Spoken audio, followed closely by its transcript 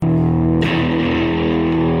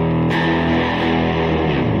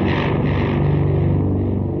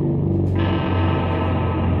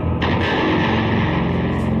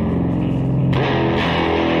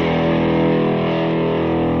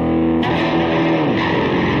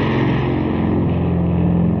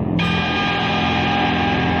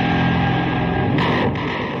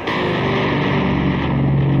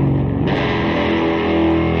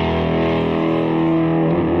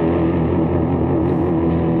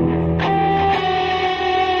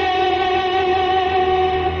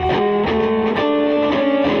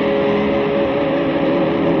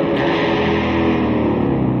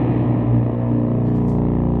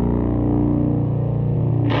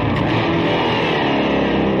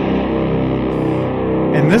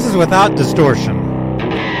And this is without distortion.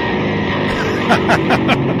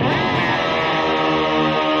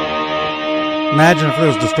 Imagine if there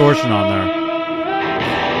was distortion on there.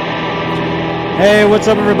 Hey, what's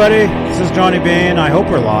up, everybody? This is Johnny Bean. I hope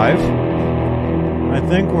we're live. I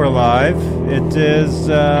think we're live. It is,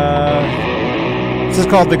 this is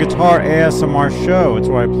called the Guitar ASMR Show. It's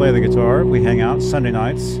where I play the guitar. We hang out Sunday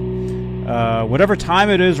nights. Whatever time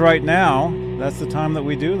it is right now, that's the time that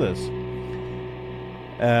we do this.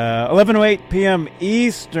 11:08 p.m.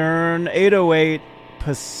 Eastern, 8:08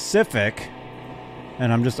 Pacific,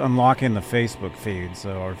 and I'm just unlocking the Facebook feed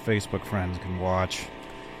so our Facebook friends can watch.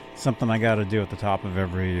 Something I got to do at the top of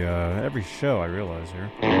every show, I realize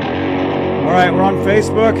here. All right, we're on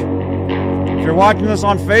Facebook. If you're watching this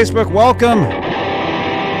on Facebook, welcome.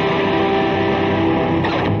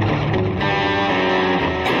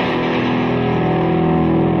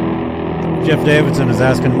 Jeff Davidson is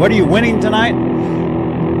asking, what are you winning tonight?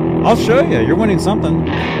 I'll show you. You're winning something.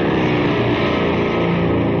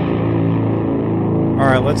 All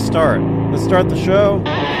right, let's start. Let's start the show.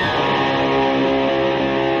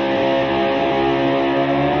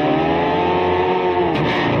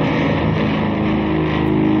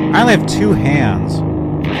 I only have two hands.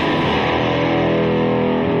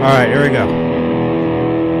 All right, here we go.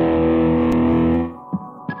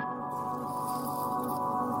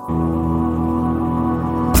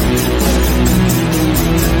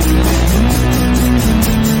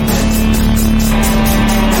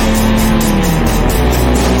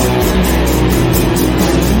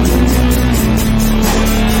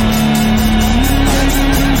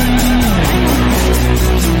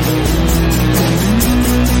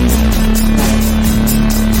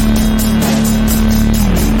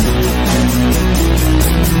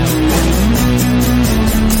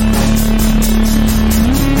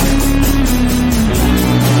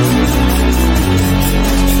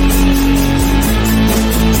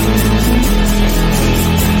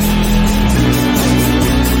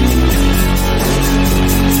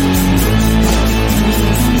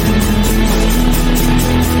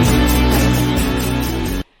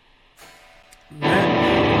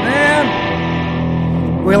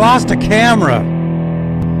 Lost a camera.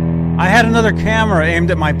 I had another camera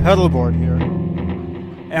aimed at my pedal board here,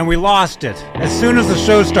 and we lost it. As soon as the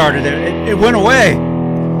show started, it went away.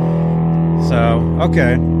 So,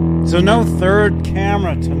 okay. So no third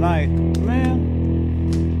camera tonight. Man.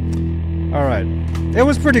 All right. It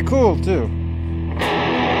was pretty cool, too.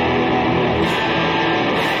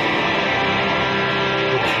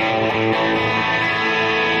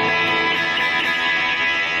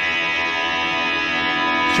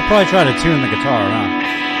 Should probably try to tune the guitar, huh?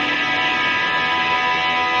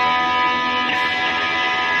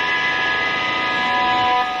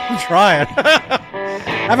 I'm trying.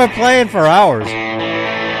 I've been playing for hours. And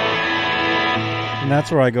that's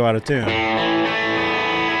where I go out of tune.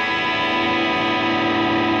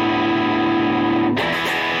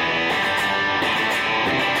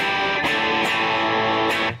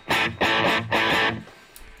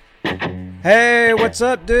 Hey, what's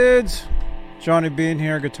up, dudes? Johnny Bean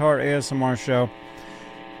here, Guitar ASMR Show.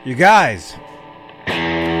 You guys,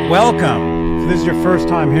 welcome. If this is your first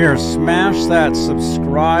time here, smash that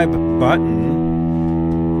subscribe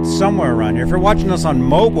button somewhere around here. If you're watching us on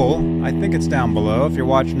mobile, I think it's down below. If you're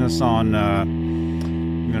watching us on,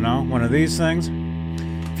 one of these things.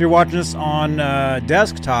 If you're watching us on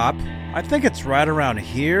desktop, I think it's right around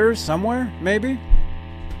here somewhere, maybe.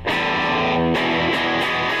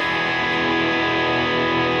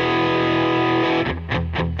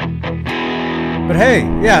 But hey,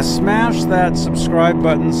 yeah, smash that subscribe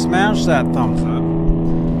button, smash that thumbs up.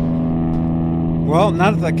 Well, now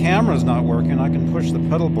that the camera's not working, I can push the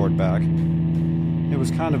pedal board back. It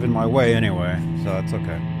was kind of in my way anyway, so that's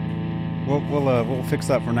okay. We'll fix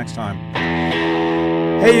that for next time.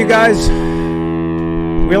 Hey, you guys,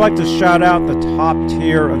 we like to shout out the top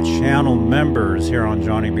tier of channel members here on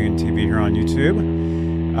Johnny Bean TV here on YouTube.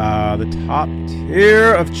 The top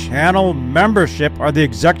tier of channel membership are the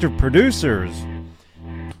executive producers.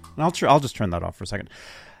 And I'll just turn that off for a second.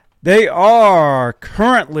 They are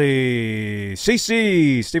currently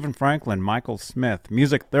CC, Stephen Franklin, Michael Smith,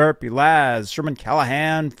 Music Therapy Laz, Sherman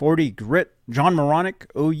Callahan, 40 Grit, John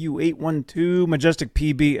Moronic, OU812, Majestic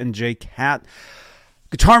PB, and J Cat.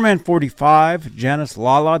 Guitarman 45, Janice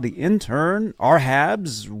Lala, The Intern,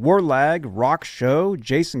 R-Habs, Warlag, Rock Show,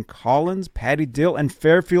 Jason Collins, Patty Dill, and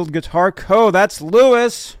Fairfield Guitar Co. That's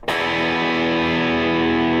Lewis.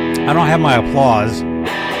 I don't have my applause,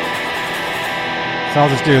 so I'll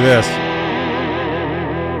just do this.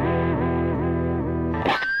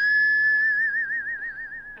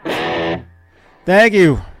 Thank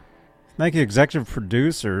you. Thank you, executive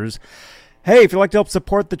producers. Hey, if you'd like to help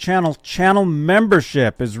support the channel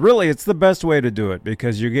membership is really, it's the best way to do it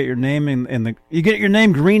because you get your name you get your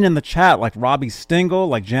name green in the chat, like Robbie Stingle,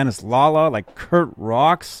 like Janice Lala, like Kurt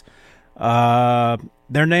Rocks.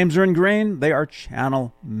 Their names are in green. They are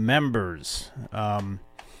channel members. You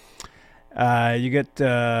get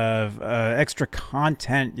extra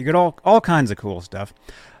content. You get all kinds of cool stuff.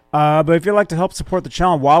 But if you'd like to help support the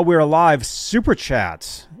channel while we're alive, Super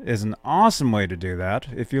Chats is an awesome way to do that.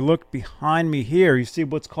 If you look behind me here, you see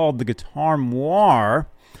what's called the Guitar Moire.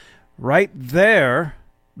 Right there,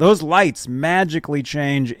 those lights magically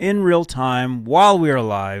change in real time while we're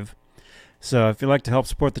alive. So if you'd like to help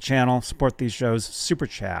support the channel, support these shows, Super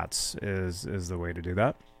Chats is the way to do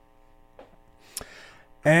that.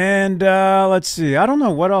 And let's see. I don't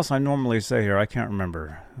know what else I normally say here. I can't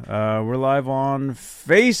remember. We're live on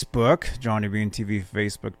Facebook, Johnny Bean TV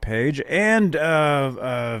Facebook page, and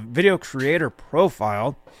video creator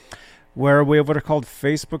profile, where we have what are called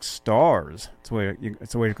Facebook stars. It's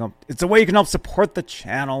a way you can help support the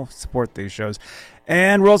channel, support these shows.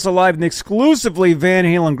 And we're also live in the exclusively Van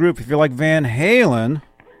Halen group. If you like Van Halen,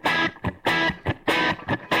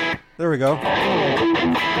 there we go.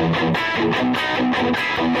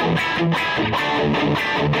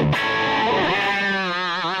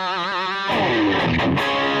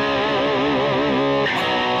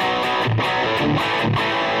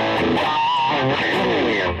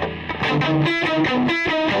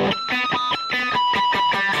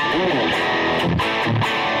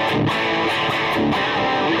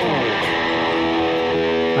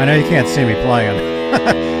 I know you can't see me playing,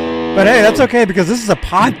 but hey, that's okay because this is a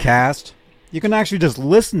podcast. You can actually just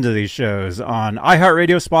listen to these shows on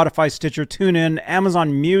iHeartRadio, Spotify, Stitcher, TuneIn,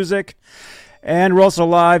 Amazon Music, and we're also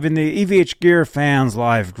live in the EVH Gear Fans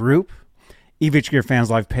Live group, EVH Gear Fans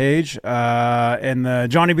Live page, and the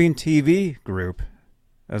Johnny Bean TV group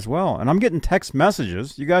as well. And I'm getting text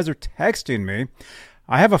messages. You guys are texting me.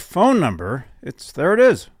 I have a phone number. There it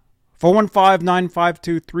is.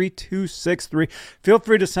 415-952-3263. Feel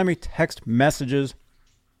free to send me text messages,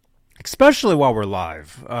 especially while we're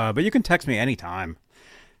live. But you can text me anytime,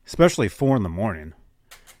 especially 4 in the morning.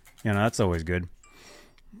 You know, that's always good.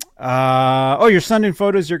 You're sending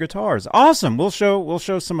photos of your guitars. Awesome. We'll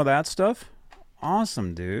show some of that stuff.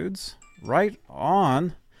 Awesome, dudes. Right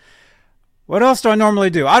on. What else do I normally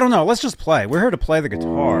do? I don't know. Let's just play. We're here to play the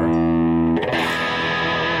guitar.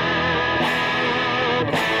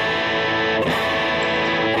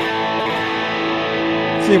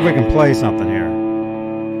 See if we can play something here.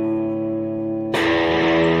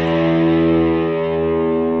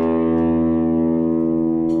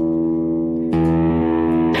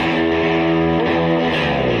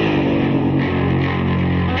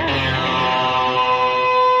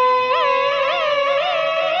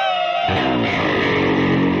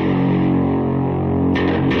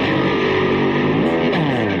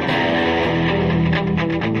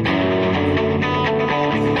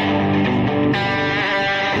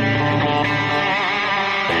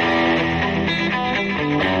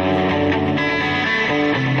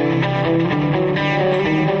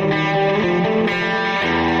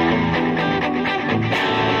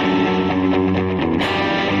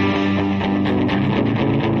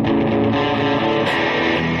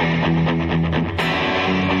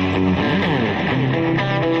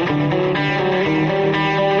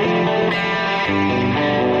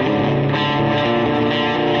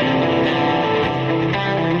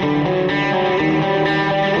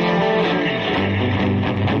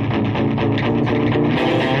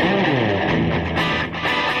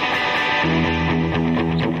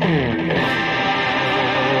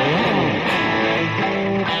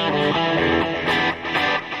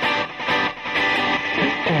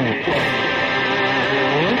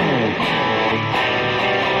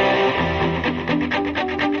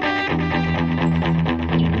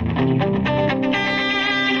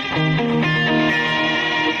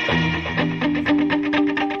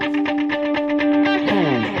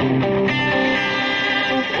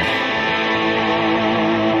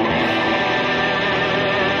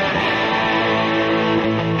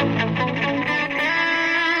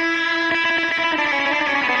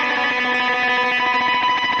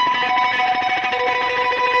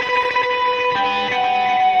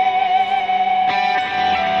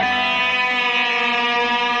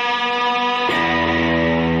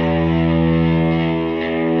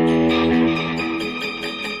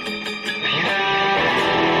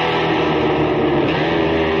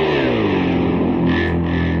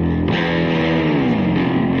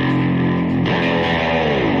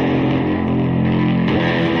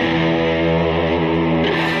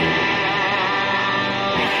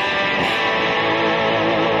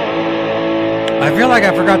 I feel like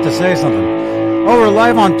I forgot to say something. Oh, we're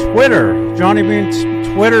live on Twitter. Johnny Bean's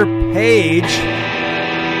Twitter page,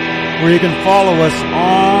 where you can follow us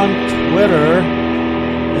on Twitter.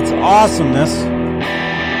 It's awesomeness.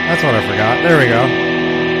 That's what I forgot. There we go.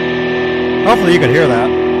 Hopefully you could hear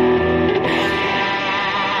that.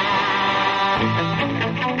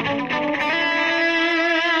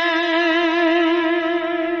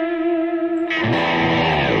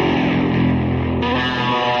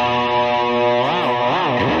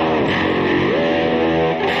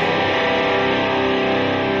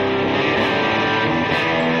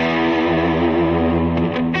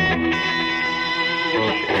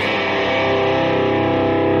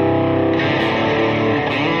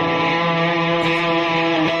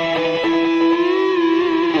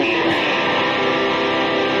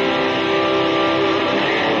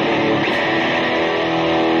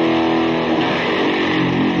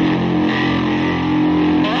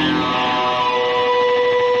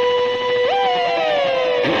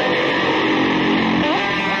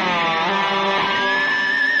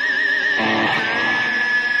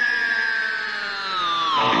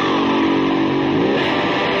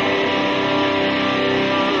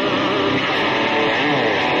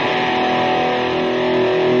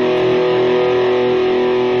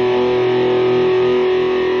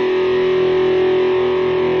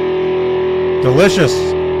 Delicious.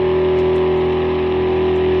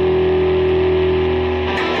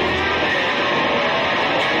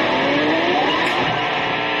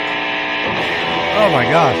 Oh my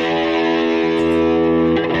gosh.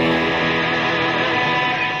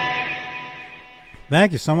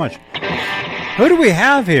 Thank you so much. Who do we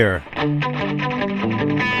have here?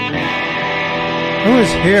 Who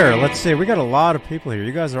is here? Let's see. We got a lot of people here.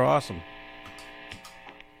 You guys are awesome.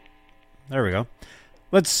 There we go.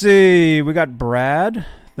 Let's see. We got Brad.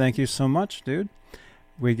 Thank you so much, dude.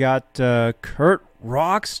 We got Kurt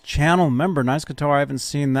Rocks, channel member. Nice guitar. I haven't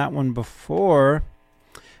seen that one before.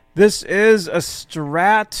 This is a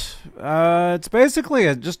Strat. It's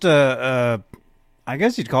basically just a I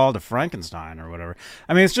guess you'd call it a Frankenstein or whatever.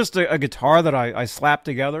 I mean, it's just a guitar that I slapped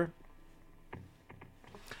together.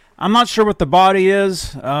 I'm not sure what the body is.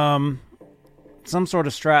 Some sort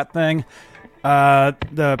of Strat thing.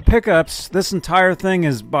 The pickups, this entire thing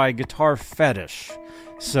is by Guitar Fetish.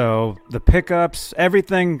 So the pickups,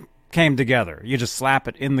 everything came together. You just slap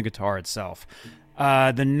it in the guitar itself.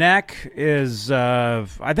 The neck is, I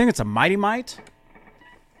think it's a Mighty Mite.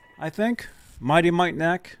 Mighty Mite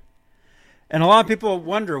neck. And a lot of people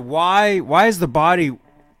wonder why is the body,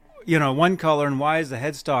 one color and why is the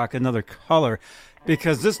headstock another color?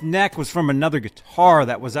 Because this neck was from another guitar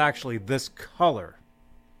that was actually this color.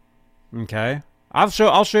 Okay, I'll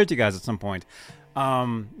show it to you guys at some point.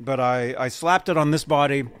 But I slapped it on this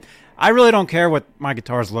body. I really don't care what my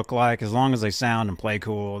guitars look like as long as they sound and play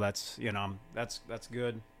cool. That's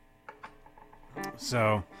good.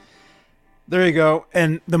 So there you go.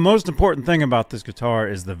 And the most important thing about this guitar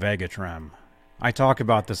is the Vega trem. I talk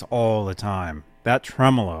about this all the time. That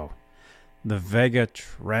tremolo, the Vega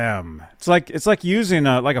trem. It's like using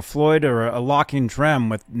a Floyd or a locking trem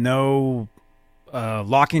with no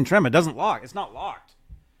locking trim. It doesn't lock. It's not locked.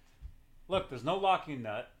 Look, there's no locking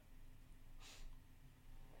nut.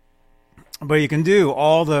 But you can do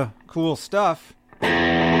all the cool stuff.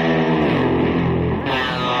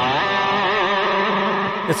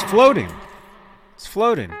 It's floating. It's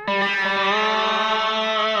floating.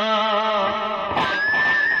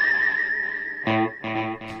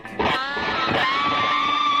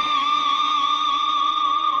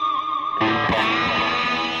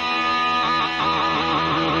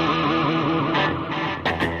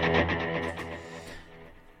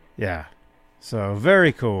 Yeah, so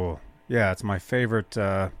very cool. Yeah, it's my favorite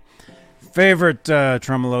tremolo,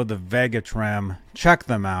 the Vega trem. Check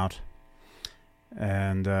them out.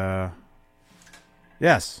 And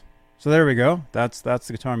yes, so there we go. That's the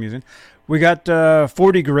guitar I'm using. We got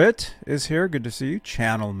 40 Grit is here. Good to see you,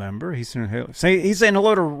 channel member. He's saying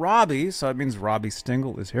hello to Robbie, so that means Robbie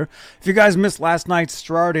Stingle is here. If you guys missed last night's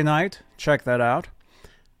Friday night, check that out.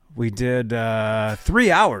 We did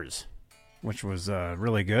 3 hours. Which was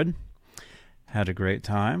really good. Had a great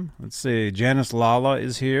time. Let's see. Janice Lala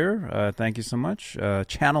is here. Thank you so much.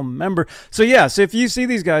 Channel member. So, yeah. So, if you see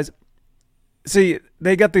these guys, see,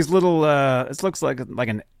 they got these little, it looks like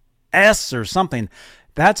an S or something.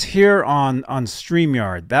 That's here on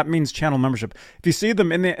StreamYard. That means channel membership. If you see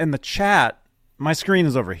them in the chat, my screen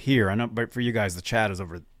is over here. I know, but for you guys, the chat is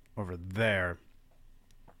over there.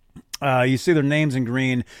 You see their names in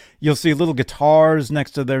green. You'll see little guitars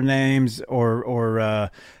next to their names, or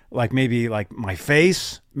like maybe like my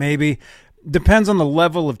face, maybe. Depends on the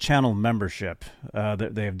level of channel membership.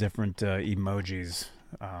 They have different emojis.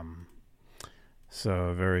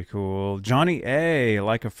 So very cool. Johnny A,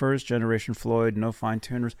 like a first generation Floyd, no fine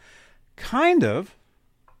tuners. Kind of.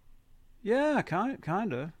 Yeah,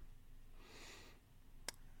 kind of.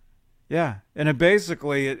 Yeah, and it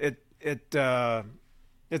basically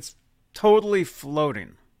it's totally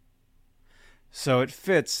floating. So it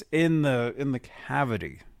fits in the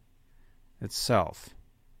cavity itself.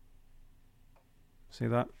 See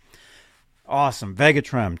that? Awesome.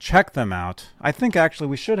 Vegatrem. Check them out. I think actually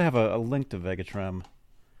we should have a link to Vegatrem.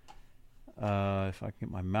 If I can get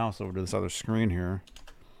my mouse over to this other screen here.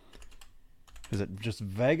 Is it just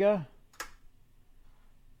Vega?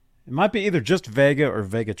 It might be either just Vega or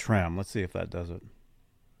Vegatrem. Let's see if that does it.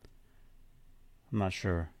 I'm not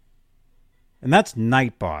sure. And that's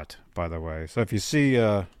Nightbot, by the way. So if you see,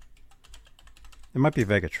 it might be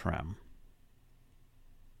Vegatrem.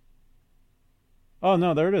 Oh,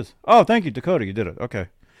 no, there it is. Oh, thank you, Dakota. You did it. Okay.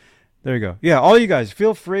 There you go. Yeah, all you guys,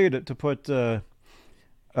 feel free to put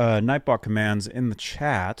Nightbot commands in the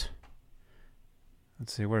chat.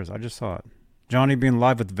 Let's see, where is it? I just saw it. Johnny being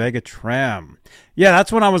live with Vegatrem. Yeah,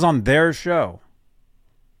 that's when I was on their show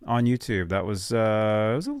on YouTube. That was, it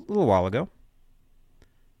was a little while ago.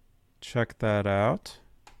 Check that out.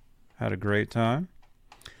 Had a great time.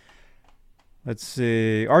 Let's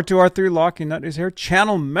see. R2R3 Locking Nut is here.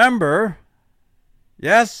 Channel member.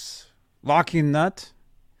 Yes, Locking Nut.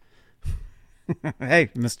 Hey,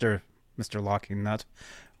 Mr. Locking Nut.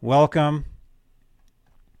 Welcome.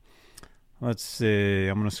 Let's see.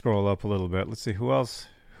 I'm going to scroll up a little bit. Let's see who else.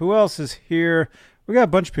 Who else is here? We got a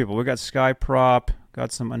bunch of people. We got Skyprop.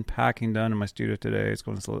 Got some unpacking done in my studio today. It's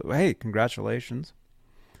going slow. Hey, congratulations.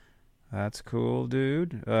 That's cool,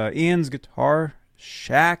 dude. Ian's Guitar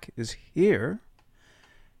Shack is here.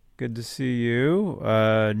 Good to see you.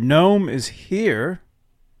 Gnome is here.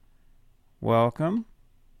 Welcome.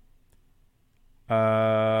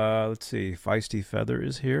 Let's see. Feisty Feather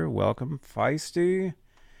is here. Welcome, Feisty.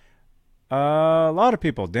 A lot of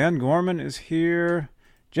people. Dan Gorman is here.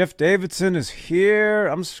 Jeff Davidson is here.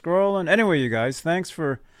 I'm scrolling. Anyway, you guys, thanks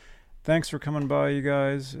for coming by, you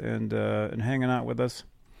guys, and hanging out with us.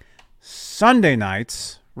 Sunday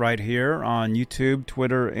nights, right here on YouTube,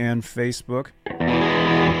 Twitter, and Facebook.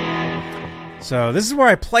 So this is where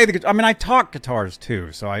I play the guitar. I mean, I talk guitars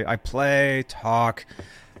too. So I play, talk.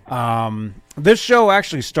 This show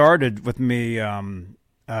actually started with me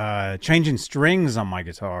changing strings on my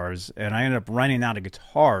guitars, and I ended up running out of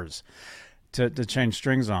guitars to change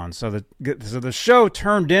strings on. So the show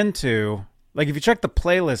turned into, like, if you check the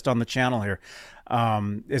playlist on the channel here,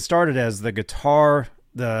 it started as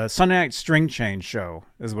the Sunday Night String Change Show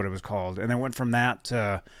is what it was called, and then went from that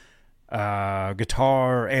to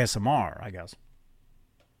guitar ASMR, I guess.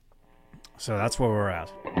 So that's where we're at.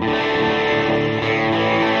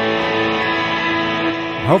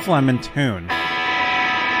 Hopefully I'm in tune.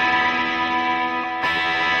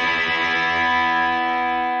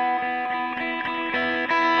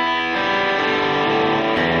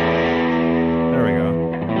 There we go.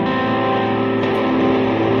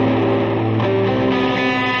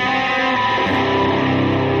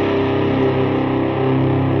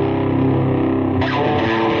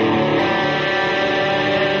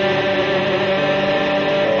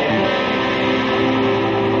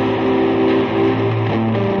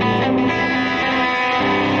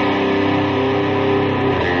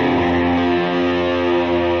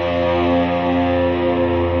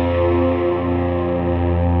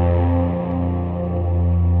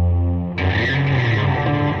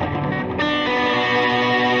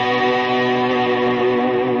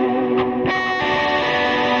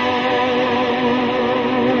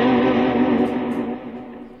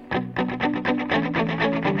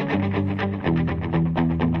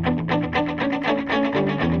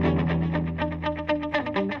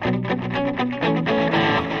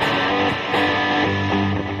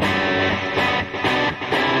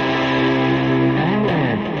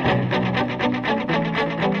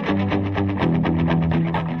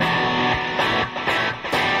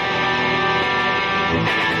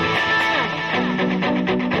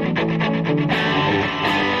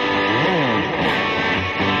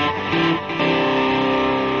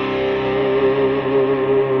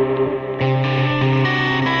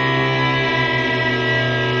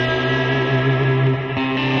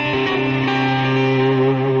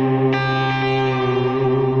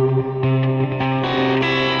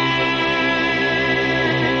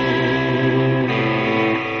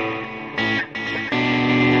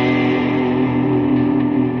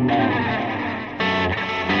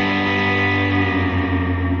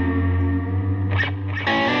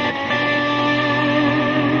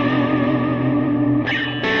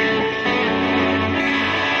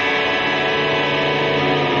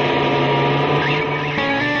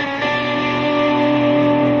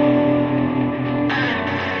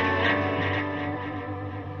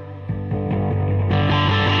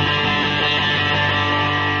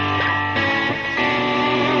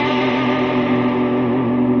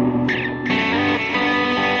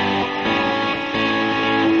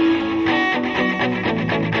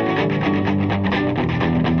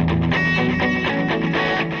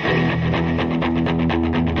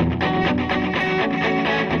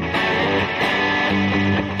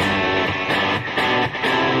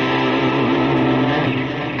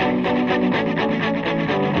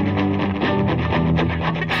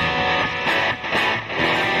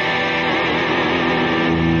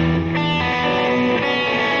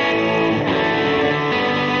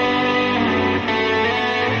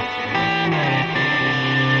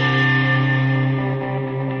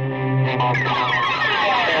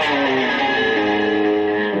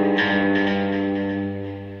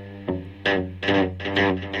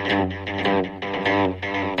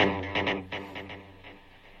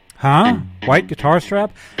 Huh? White guitar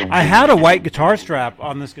strap? I had a white guitar strap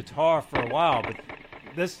on this guitar for a while, but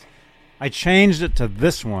I changed it to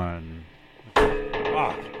this one.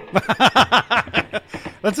 Ah.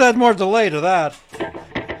 Let's add more delay to that.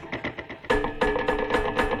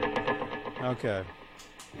 Okay.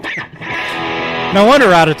 No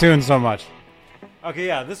wonder out of tune so much. Okay,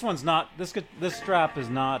 yeah, this one's not. This strap is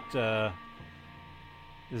not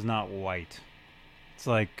white. It's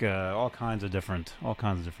like all kinds of different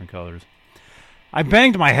colors. I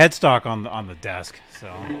banged my headstock on the desk,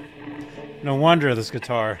 so no wonder this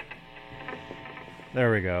guitar.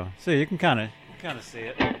 There we go. See, you can kind of see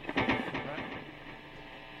it. Right?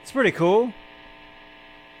 It's pretty cool.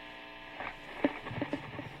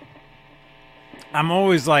 I'm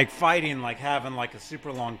always like fighting, like having like a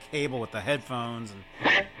super long cable with the headphones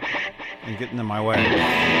and getting in my way.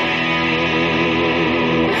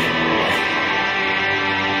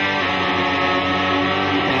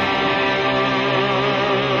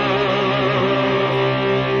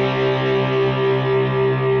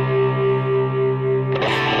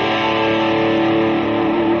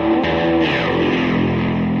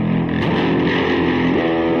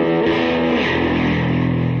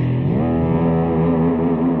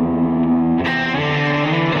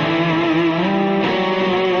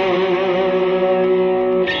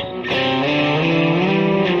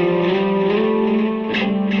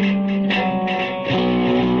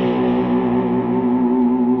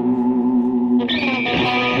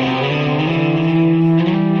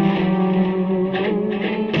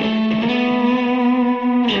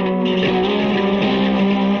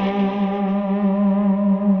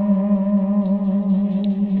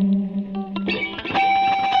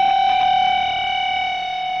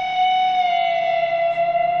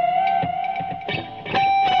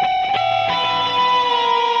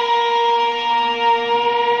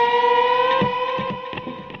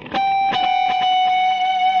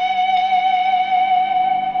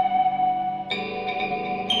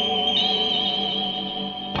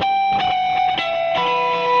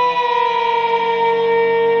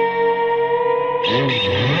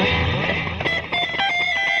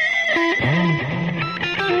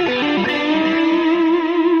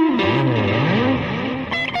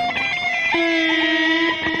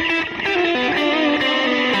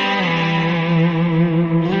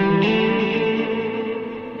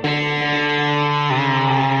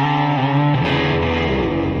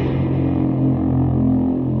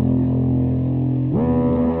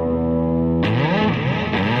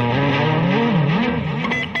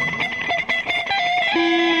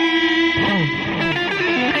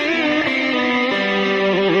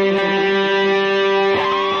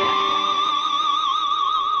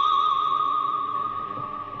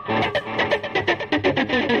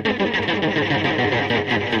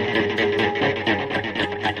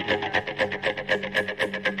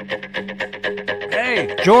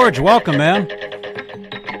 George, welcome, man.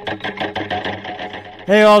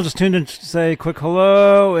 Hey, all, just tuned in to say a quick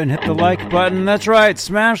hello and hit the like button. That's right,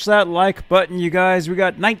 smash that like button, you guys. We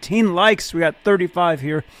got 19 likes. We got 35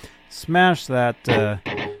 here. Smash that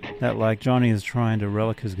like. Johnny is trying to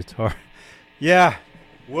relic his guitar. Yeah.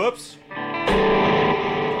 Whoops.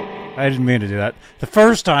 I didn't mean to do that. The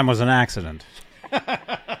first time was an accident.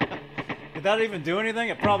 Did that even do anything?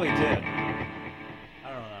 It probably did.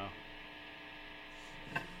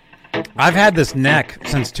 I've had this neck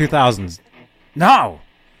since 2000s. No!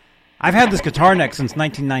 I've had this guitar neck since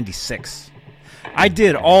 1996. I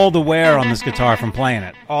did all the wear on this guitar from playing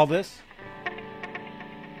it. All this.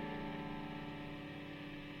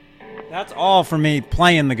 That's all for me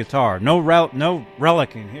playing the guitar. No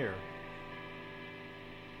relicing here.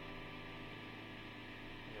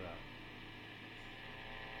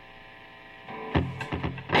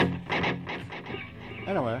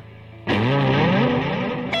 Anyway.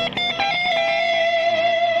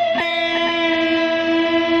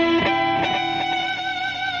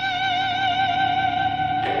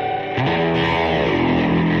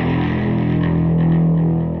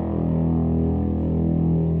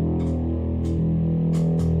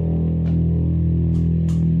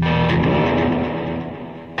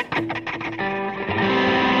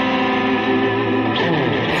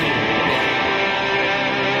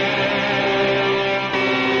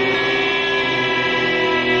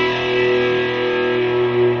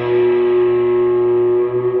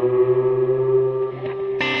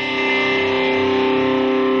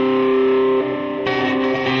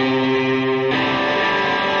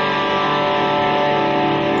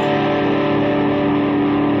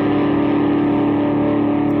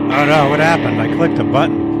 Oh no, what happened? I clicked a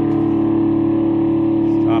button.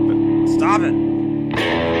 Stop it. Stop it!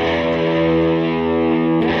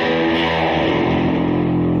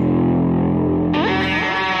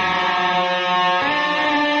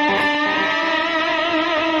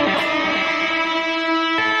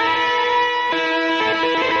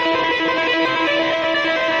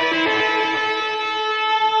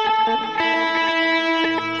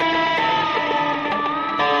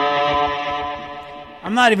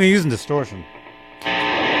 I'm not even using distortion.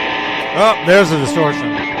 Oh, there's a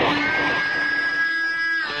distortion.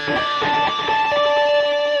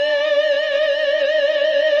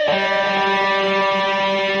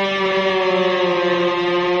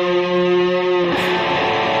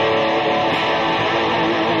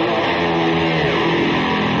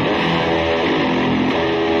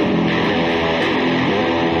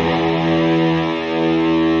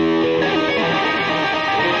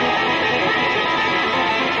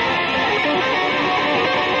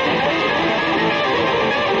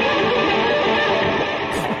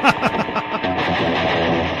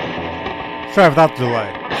 Try without the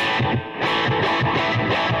delay.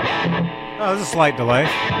 Oh, there's a slight delay.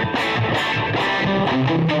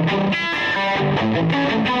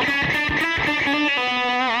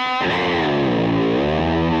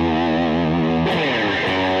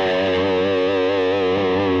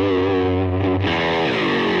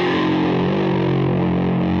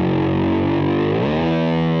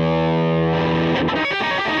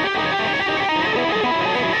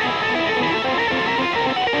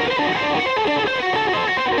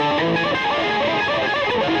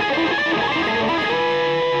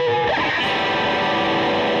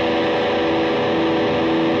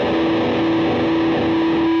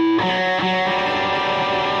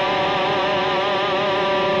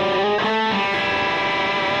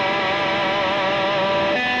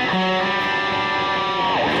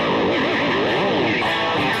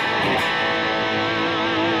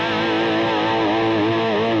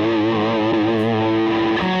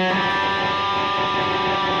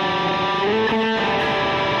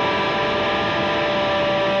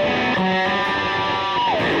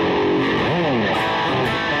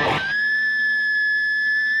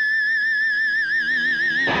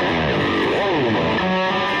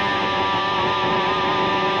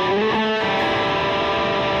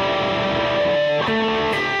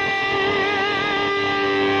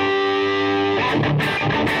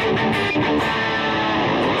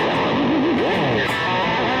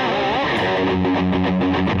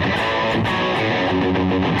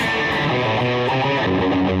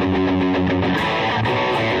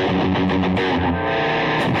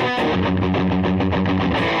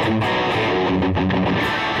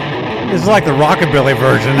 This is like the rockabilly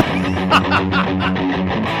version.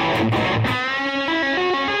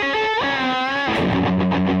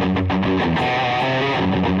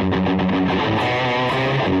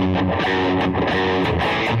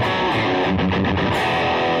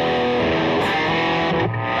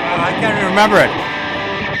 I can't even remember it.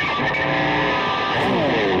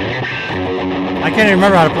 I can't even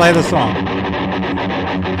remember how to play the song.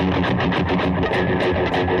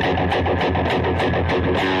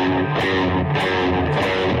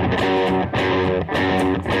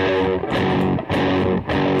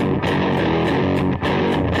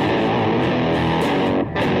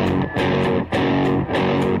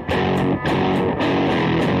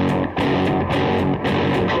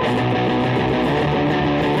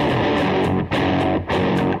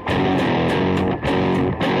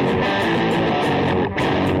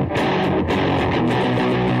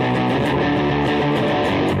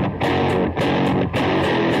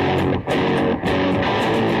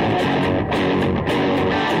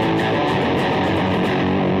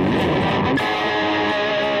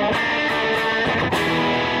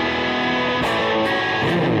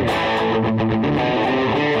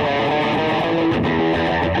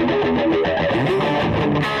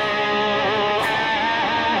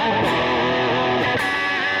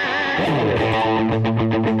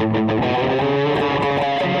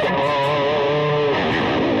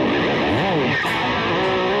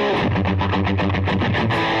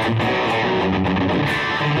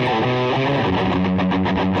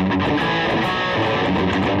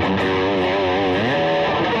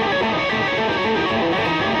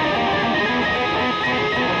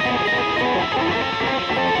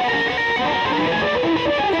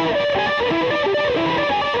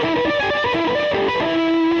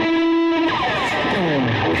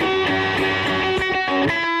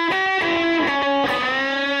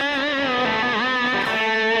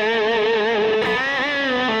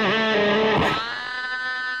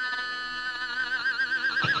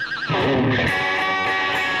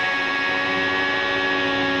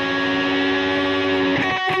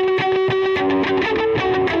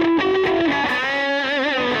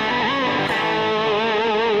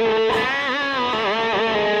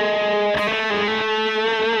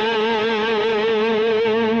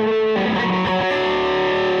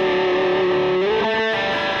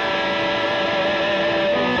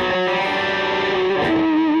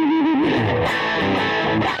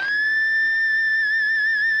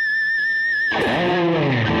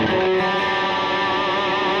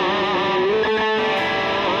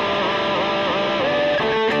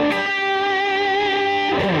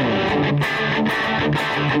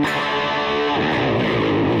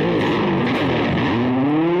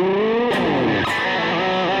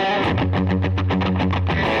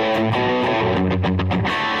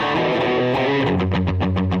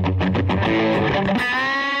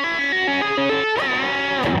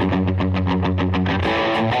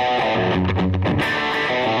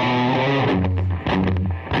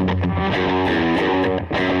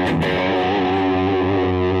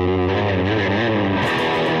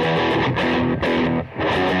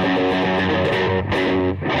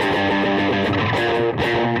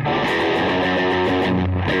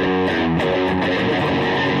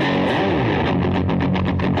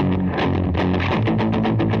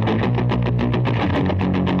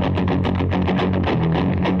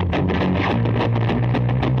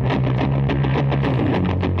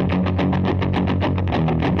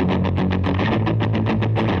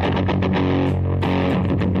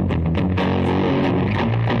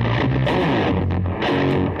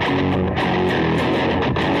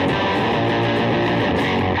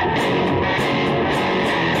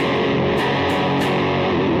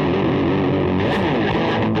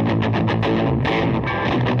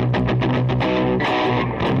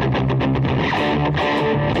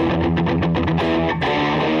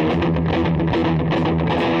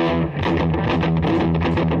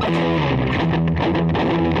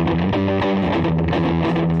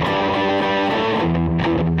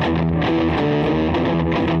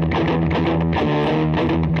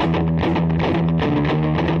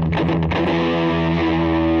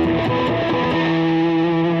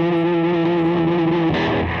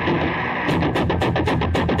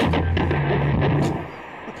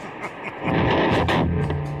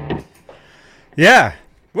 Yeah.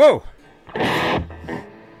 Whoa.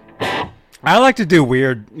 I like to do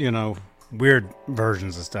weird, weird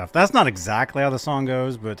versions of stuff. That's not exactly how the song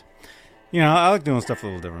goes, but, I like doing stuff a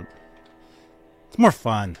little different. It's more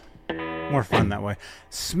fun. More fun that way.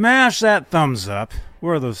 Smash that thumbs up.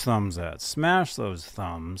 Where are those thumbs at? Smash those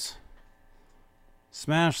thumbs.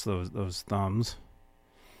 Smash those thumbs.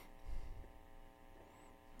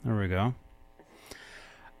 There we go.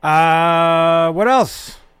 What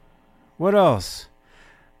else? What else?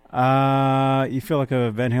 You feel like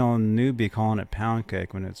a Van Halen newbie calling it Pound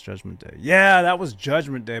Cake when it's Judgment Day. Yeah, that was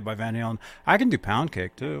Judgment Day by Van Halen. I can do Pound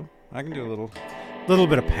Cake too. I can do a little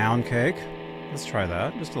bit of Pound Cake. Let's try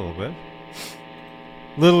that. Just a little bit.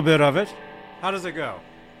 Little bit of it. How does it go?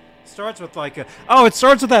 It starts with it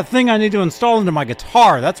starts with that thing I need to install into my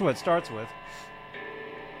guitar. That's what it starts with.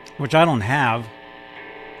 Which I don't have.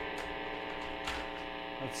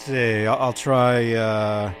 Let's see. I'll try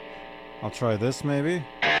this maybe.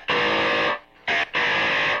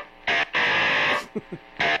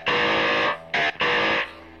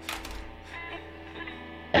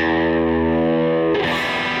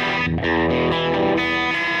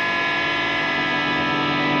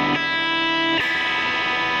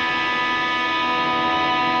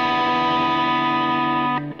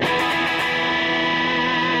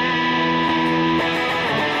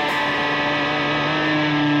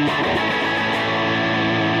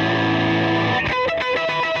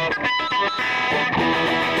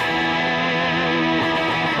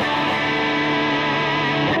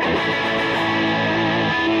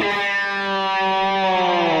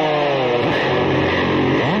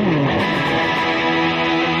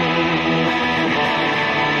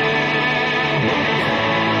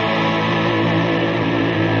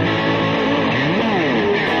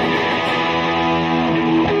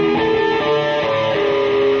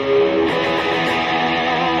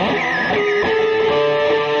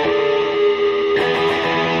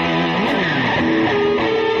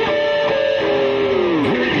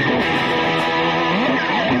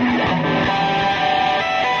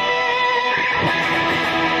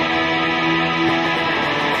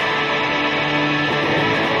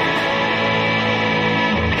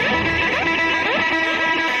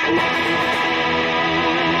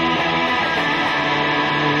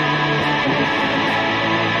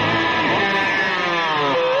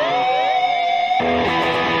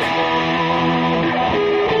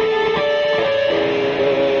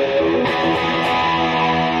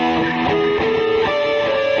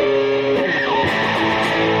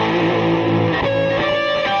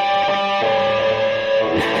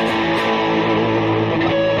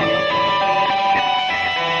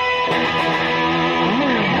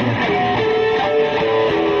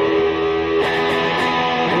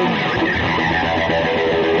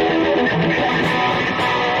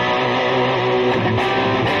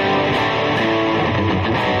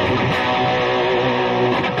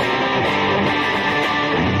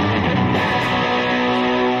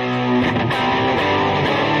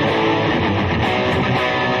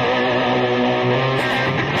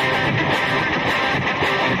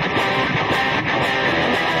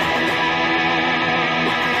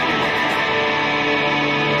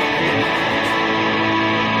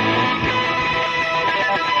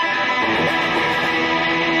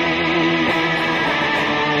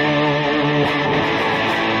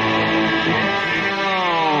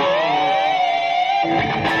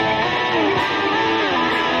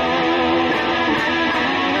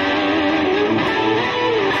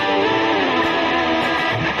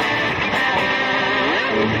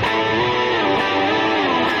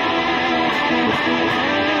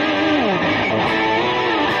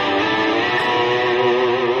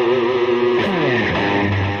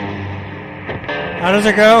 How does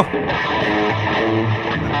it go?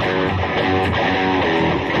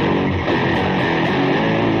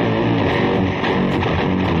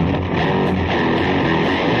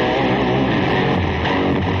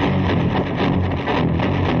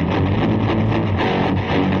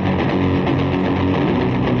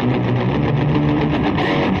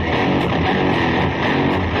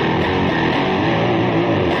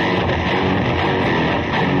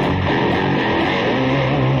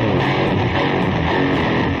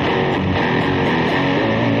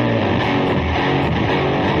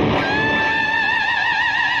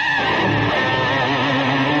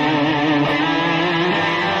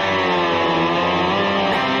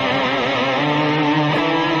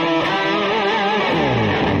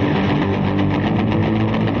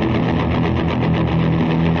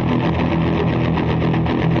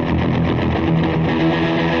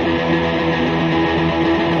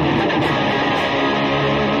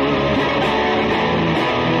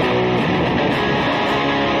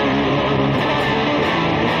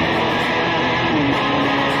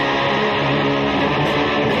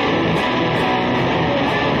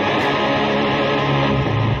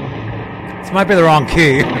 This might be the wrong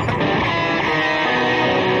key.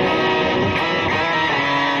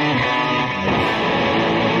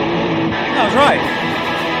 That was right.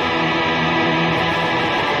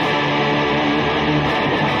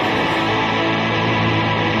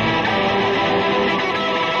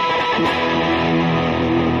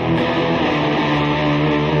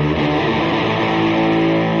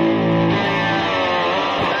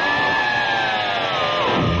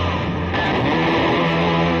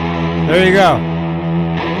 There you go.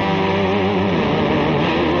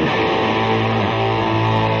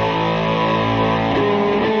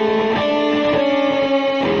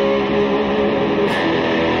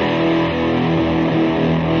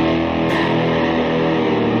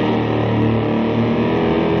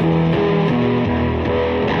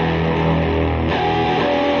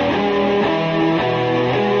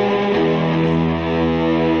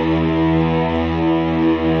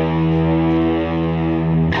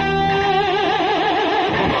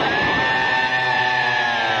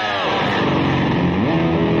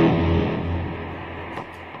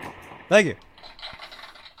 Thank you.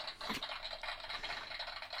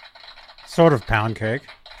 Sort of pound cake.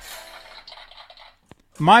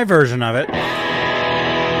 My version of it.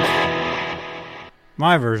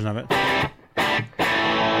 My version of it.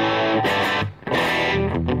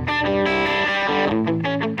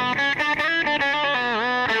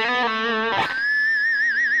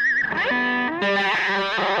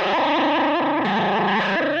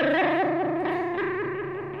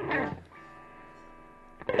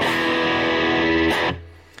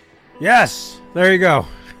 Yes, there you go.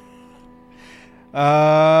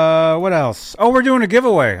 What else? Oh, we're doing a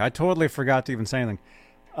giveaway. I totally forgot to even say anything.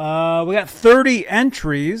 We got 30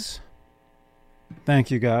 entries. Thank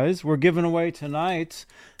you, guys. We're giving away tonight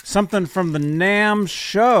something from the NAMM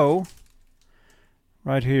show.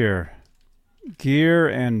 Right here. Gear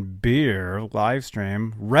and Beer live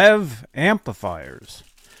stream. Rev amplifiers.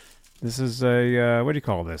 This is a, what do you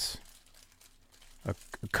call this? A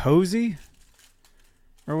cozy?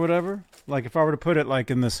 Or whatever. Like if I were to put it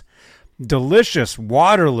like in this delicious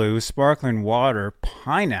Waterloo sparkling water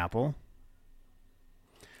pineapple,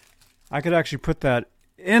 I could actually put that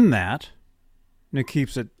in that, and it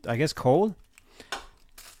keeps it, I guess, cold.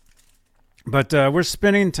 But we're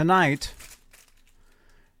spinning tonight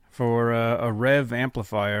for a Rev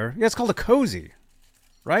amplifier. Yeah, it's called a Cozy,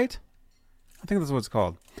 right? I think that's what it's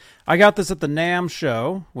called. I got this at the NAMM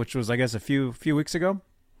show, which was, I guess, a few weeks ago.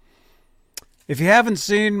 If you haven't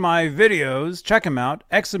seen my videos, check them out. !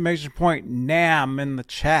 NAMM in the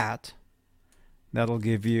chat. That'll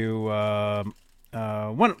give you one.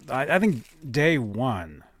 I think day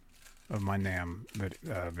one of my NAMM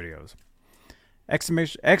videos. !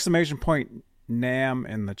 NAMM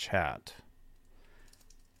in the chat.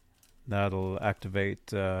 That'll activate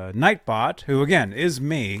Nightbot, who again is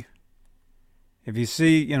me. If you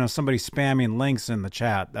see, somebody spamming links in the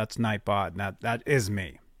chat, that's Nightbot, and that is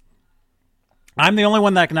me. I'm the only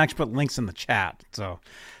one that can actually put links in the chat. So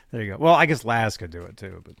there you go. Well, I guess Laz could do it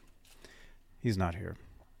too, but he's not here.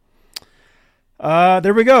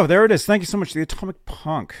 There we go. There it is. Thank you so much, The Atomic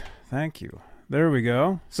Punk. Thank you. There we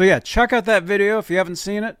go. So yeah, check out that video if you haven't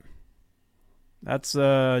seen it. That's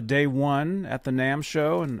day one at the NAMM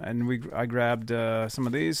show, and I grabbed some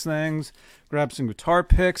of these things, grabbed some guitar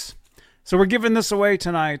picks. So we're giving this away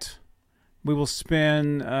tonight. We will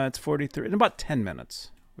spin. It's 43 in about 10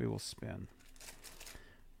 minutes. We will spin.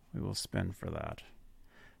 We will spin for that.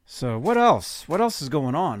 So what else? What else is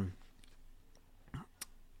going on?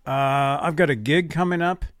 I've got a gig coming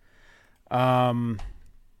up on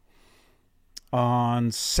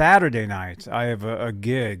Saturday night. I have a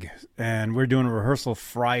gig, and we're doing a rehearsal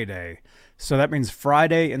Friday. So that means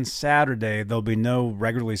Friday and Saturday there'll be no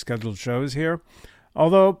regularly scheduled shows here.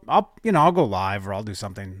 Although I'll go live or I'll do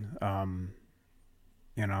something, some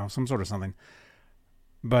sort of something.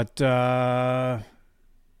 But so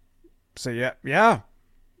yeah.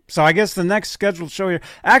 So I guess the next scheduled show here,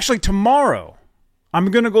 actually tomorrow, I'm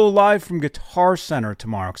going to go live from Guitar Center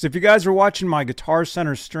tomorrow. Because if you guys were watching my Guitar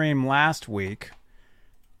Center stream last week,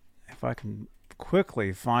 if I can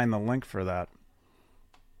quickly find the link for that,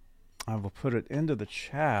 I will put it into the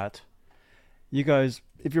chat. You guys,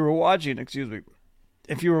 if you were watching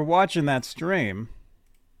that stream,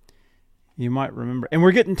 you might remember. And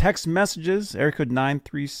we're getting text messages. Area code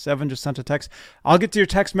 937 just sent a text. I'll get to your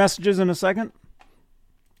text messages in a second.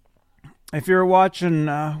 If you were watching,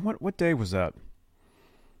 what day was that?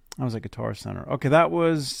 I was at Guitar Center. Okay, that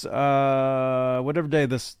was whatever day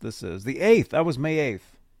this is. The 8th. That was May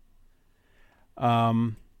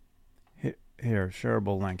 8th. Here,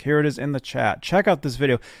 shareable link. Here it is in the chat. Check out this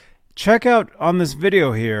video. Check out on this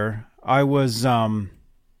video here. I was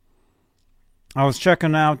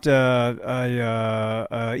checking out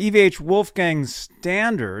EVH Wolfgang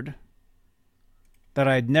standard that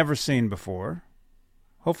I had never seen before.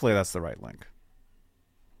 Hopefully that's the right link.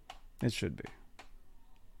 It should be.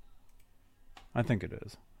 I think it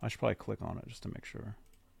is. I should probably click on it just to make sure.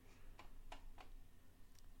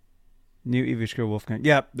 New EVH Wolfgang.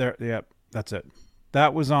 Yep, there. Yep, that's it.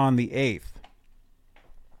 That was on the 8th.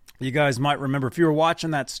 You guys might remember, if you were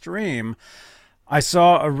watching that stream, I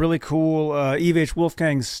saw a really cool EVH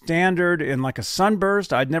Wolfgang standard in like a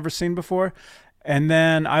sunburst I'd never seen before. And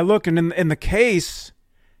then I look, and in the case,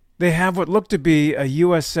 they have what looked to be a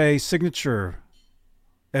USA signature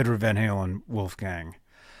Edward Van Halen Wolfgang.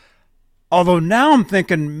 Although now I'm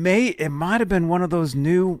thinking it might have been one of those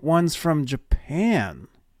new ones from Japan.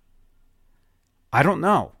 I don't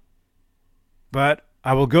know. But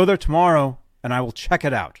I will go there tomorrow and I will check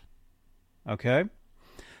it out. Okay?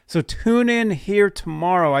 So tune in here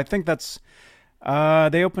tomorrow. I think that's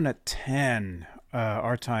they open at 10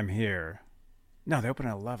 our time here. No, they open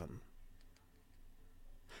at 11.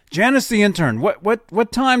 Janice the intern,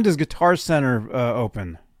 what time does Guitar Center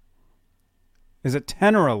open? Is it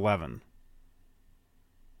 10 or 11?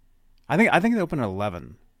 I think they open at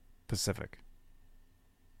 11 Pacific.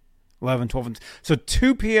 11, 12. So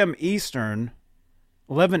 2 p.m. Eastern,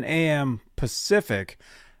 11 a.m. Pacific,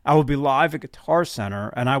 I will be live at Guitar Center,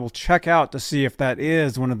 and I will check out to see if that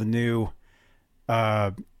is one of the new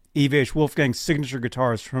EVH Wolfgang signature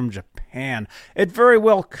guitars from Japan. It very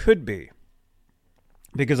well could be.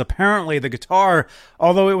 Because apparently the guitar,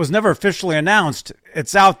 although it was never officially announced,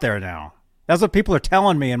 it's out there now. That's what people are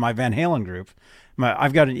telling me in my Van Halen group.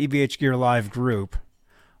 I've got an EVH Gear Live group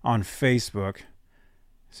on Facebook.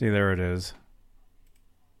 See, there it is.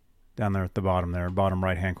 Down there at the bottom there, bottom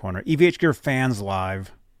right-hand corner. EVH Gear Fans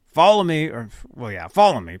Live. Follow me,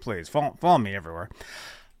 follow me, please. Follow me everywhere.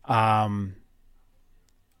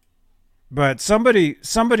 But somebody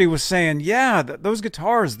was saying, yeah, those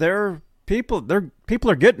guitars, people are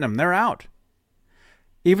getting them. They're out.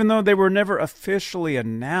 Even though they were never officially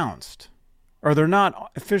announced. Or they're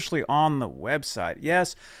not officially on the website.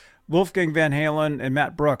 Yes, Wolfgang Van Halen and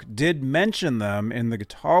Matt Brook did mention them in the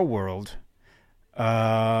Guitar World.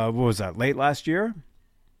 What was that, late last year?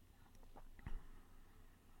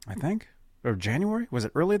 I think. Or January? Was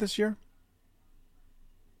it early this year?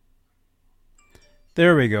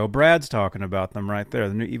 There we go. Brad's talking about them right there.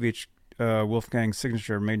 The new EVH Wolfgang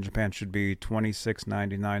signature made in Japan should be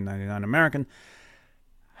 $26.99.99 American.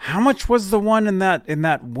 How much was the one in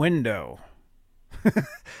that window?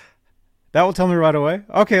 That will tell me right away.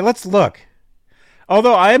 Okay, let's look.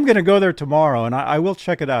 Although I am going to go there tomorrow, and I will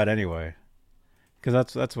check it out anyway,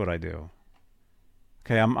 because that's what I do.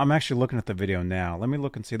 Okay, I'm actually looking at the video now. Let me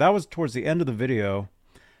look and see. That was towards the end of the video.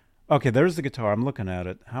 Okay, there's the guitar. I'm looking at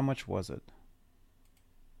it. How much was it?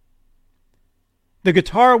 The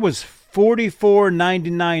guitar was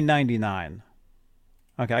 $44.99.99.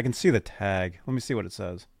 Okay, I can see the tag. Let me see what it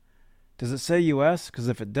says. Does it say U.S.? Because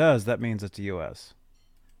if it does, that means it's U.S.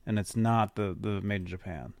 And it's not the made in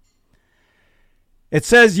Japan. It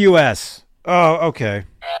says U.S. Oh, okay.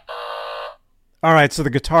 All right, so the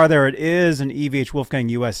guitar there, it is an EVH Wolfgang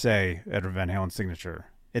USA Edward Van Halen signature.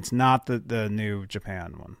 It's not the new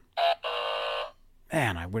Japan one.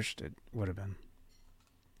 Man, I wished it would have been.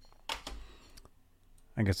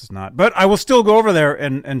 I guess it's not. But I will still go over there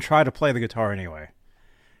and try to play the guitar anyway.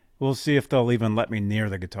 We'll see if they'll even let me near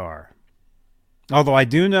the guitar. Although I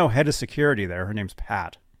do know head of security there. Her name's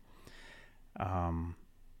Pat. Um,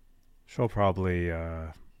 she'll probably,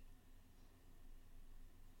 I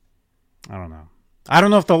don't know. I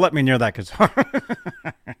don't know if they'll let me near that guitar.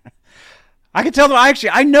 I can tell them.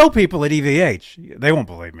 I know people at EVH. They won't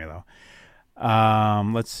believe me though.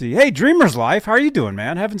 Let's see. Hey, Dreamer's Life. How are you doing,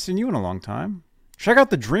 man? Haven't seen you in a long time. Check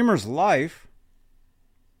out the Dreamer's Life.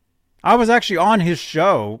 I was actually on his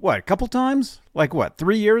show, what, a couple times? Like what,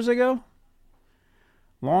 3 years ago?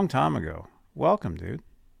 Long time ago. Welcome, dude.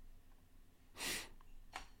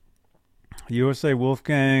 USA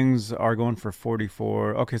Wolfgangs are going for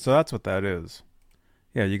 44. Okay, so that's what that is.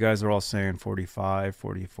 Yeah, you guys are all saying 45,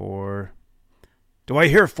 44. Do I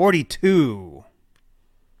hear 42?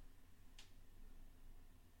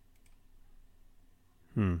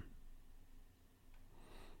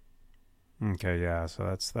 Okay, yeah.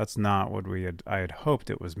 So that's not what I had hoped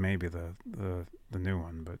it was. Maybe the new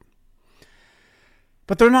one,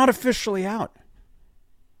 but they're not officially out.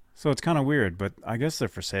 So it's kind of weird, but I guess they're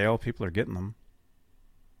for sale. People are getting them.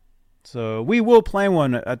 So we will play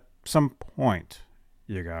one at some point,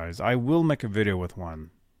 you guys. I will make a video with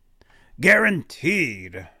one.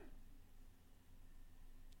 Guaranteed.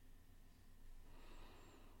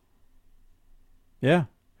 Yeah.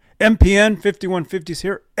 MPN 5150's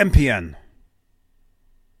here. MPN.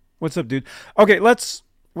 What's up, dude? Okay, what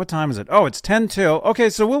time is it? Oh, it's 10 till.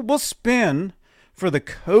 Okay, so we'll spin for the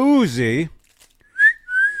cozy.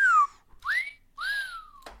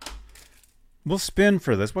 We'll spin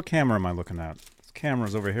for this. What camera am I looking at? This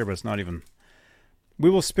camera's over here, but it's not even.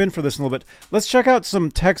 We will spin for this in a little bit. Let's check out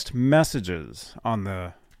some text messages on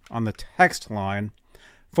the text line.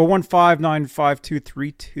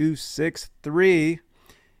 415-952-3263.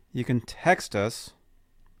 You can text us.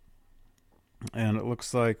 And it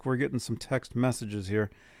looks like we're getting some text messages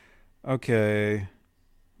here. Okay.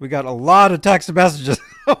 We got a lot of text messages.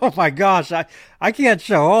 Oh my gosh. I can't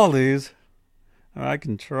show all these. I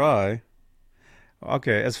can try.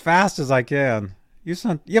 Okay, as fast as I can. You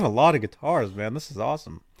have a lot of guitars, man. This is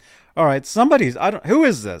awesome. All right, who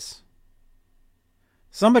is this?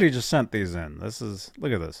 Somebody just sent these in.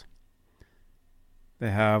 Look at this.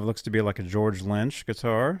 They looks to be like a George Lynch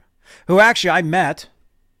guitar, who actually I met.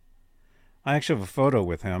 I actually have a photo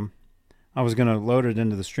with him. I was going to load it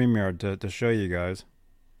into the StreamYard to show you guys.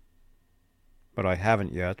 But I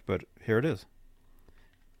haven't yet, but here it is.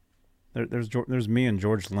 There's me and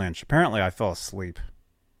George Lynch. Apparently I fell asleep.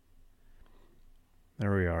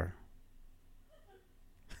 There we are.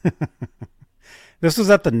 This was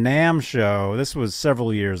at the NAMM show. This was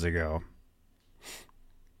several years ago.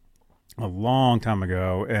 A long time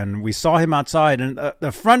ago. And we saw him outside. And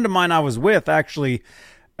a friend of mine I was with actually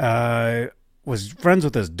was friends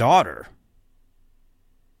with his daughter.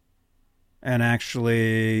 And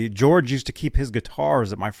actually, George used to keep his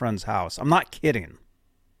guitars at my friend's house. I'm not kidding.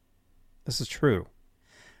 This is true.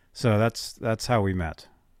 So that's how we met,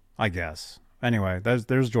 I guess. Anyway,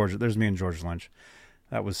 there's George. There's me and George Lynch.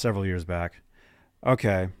 That was several years back.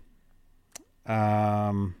 Okay.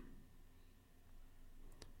 All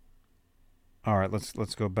right,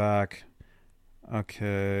 let's go back.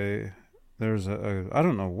 Okay. There's I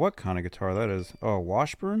don't know what kind of guitar that is. Oh,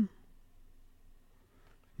 Washburn?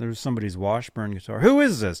 There's somebody's Washburn guitar. Who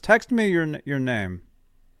is this? Text me your name.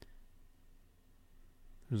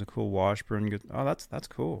 There's a cool Washburn guitar. Oh, that's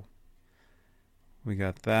cool. We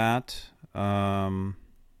got that.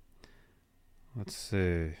 Let's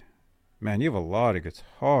see. Man, you have a lot of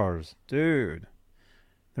guitars, dude.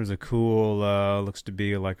 There's a cool, looks to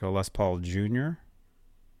be like a Les Paul Jr.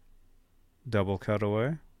 double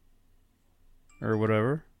cutaway. Or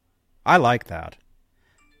whatever. I like that.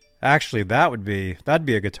 Actually, that'd be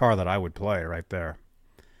a guitar that I would play right there.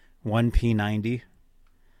 1P90.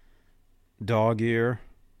 Dog ear.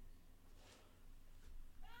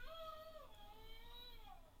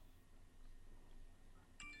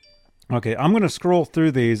 Okay, I'm gonna scroll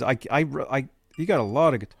through these. You got a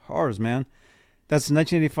lot of guitars, man. That's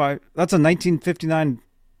 1985. That's a 1959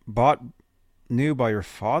 bought new by your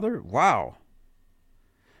father. Wow.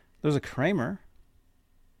 There's a Kramer.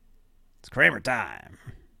 It's Kramer time.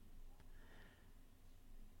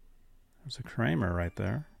 There's a Kramer right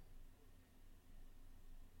there.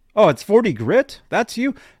 Oh, it's 40 grit? That's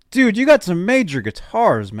you? Dude, you got some major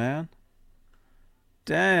guitars, man.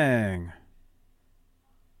 Dang.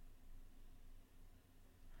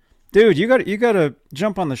 Dude, you gotta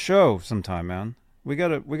jump on the show sometime, man. We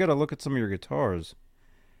gotta look at some of your guitars.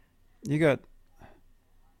 You got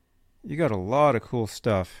a lot of cool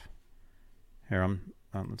stuff. Here,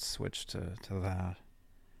 let's switch to that.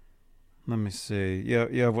 Let me see.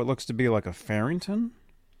 You have what looks to be like a Farrington,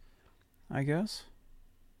 I guess.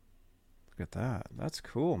 Look at that. That's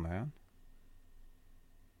cool, man.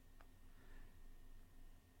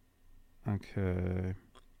 Okay.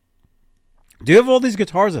 Do you have all these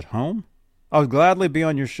guitars at home? I would gladly be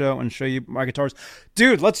on your show and show you my guitars.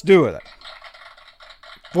 Dude, let's do it.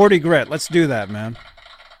 40 grit. Let's do that, man.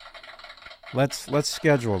 Let's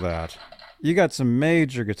schedule that. You got some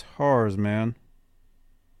major guitars, man.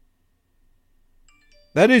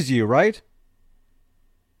 That is you, right?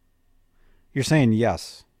 You're saying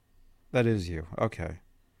yes. That is you. Okay.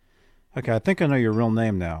 Okay, I think I know your real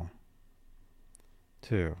name now.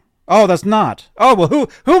 Too. Oh, that's not. Oh, well,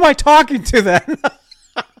 who am I talking to then?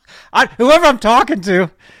 Whoever I'm talking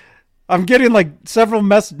to, I'm getting like several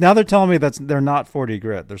messages. Now they're telling me they're not 40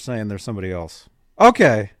 grit. They're saying there's somebody else.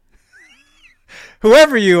 Okay.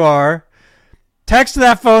 Whoever you are, text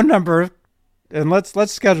that phone number and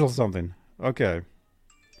let's schedule something. Okay.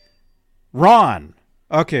 Ron.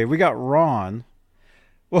 Okay, we got Ron.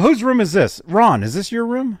 Well, whose room is this? Ron, is this your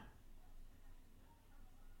room?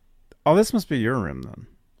 Oh, this must be your room then.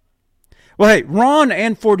 Well, hey, Ron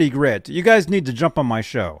and 40 Grit, you guys need to jump on my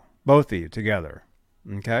show. Both of you together.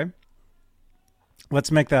 Okay?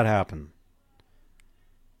 Let's make that happen.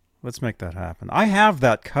 Let's make that happen. I have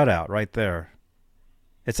that cutout right there.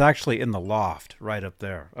 It's actually in the loft right up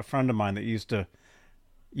there. A friend of mine that used to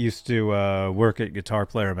work at Guitar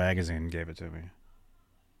Player magazine gave it to me.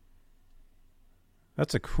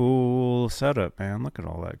 That's a cool setup, man. Look at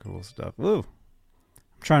all that cool stuff. Ooh.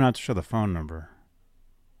 I'm trying not to show the phone number.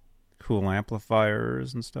 Cool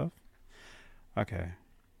amplifiers and stuff. Okay.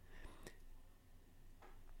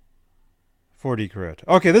 40 Grit.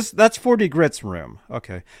 Okay, that's 40 Grit's room.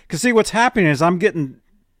 Okay. Because see, what's happening is I'm getting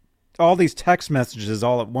all these text messages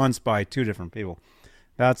all at once by two different people.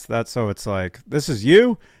 That's so it's like, this is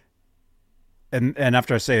you? And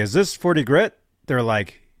after I say, is this 40 Grit? They're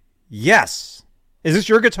like, yes. Is this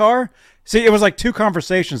your guitar? See, it was like two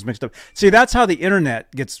conversations mixed up. See, that's how the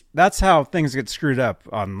internet that's how things get screwed up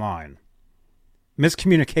online.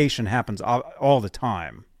 Miscommunication happens all the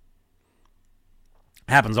time.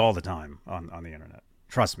 Happens all the time on the internet.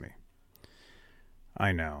 Trust me.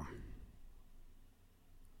 I know.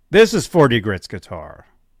 This is 40 Grit's guitar,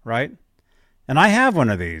 right? And I have one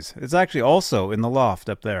of these. It's actually also in the loft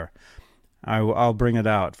up there. I'll bring it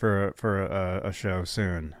out for a show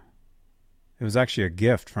soon. It was actually a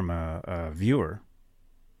gift from a viewer,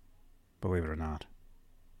 believe it or not.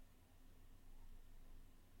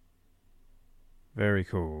 Very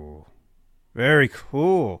cool. Very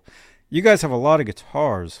cool. You guys have a lot of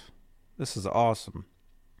guitars. This is awesome.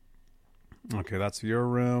 Okay, that's your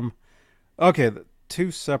room. Okay,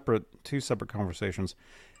 two separate conversations.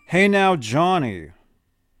 Hey now, Johnny.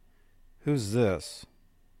 Who's this?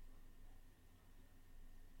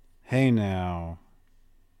 Hey now.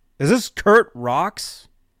 Is this Kurt Rocks?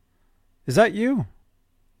 Is that you?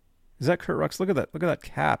 Is that Kurt Rocks? Look at that. Look at that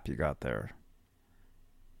cap you got there.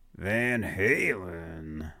 Van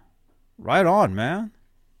Halen. Right on, man.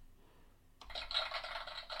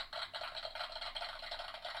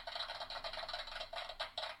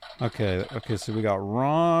 Okay, so we got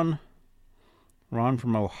Ron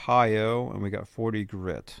from Ohio, and we got 40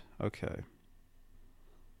 Grit. Okay.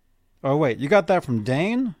 Oh, wait, you got that from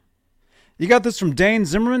Dane? You got this from Dane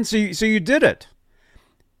Zimmerman? So you did it.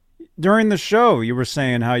 During the show, you were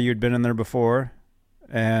saying how you'd been in there before,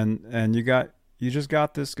 and you just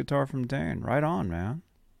got this guitar from Dane. Right on, man.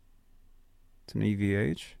 It's an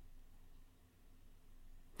EVH.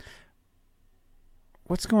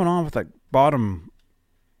 What's going on with that bottom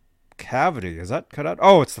cavity? Is that cut out?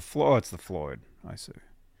 Oh, it's the Floyd. I see.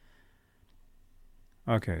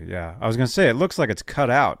 Okay, yeah. I was going to say, it looks like it's cut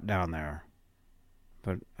out down there.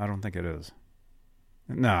 But I don't think it is.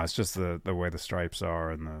 No, it's just the way the stripes are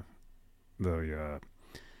and the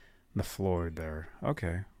Floyd there.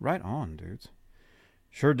 Okay, right on, dudes.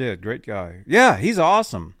 Sure did. Great guy. Yeah, he's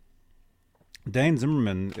awesome. Dane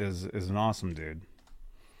Zimmerman is an awesome dude.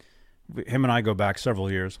 Him and I go back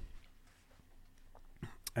several years.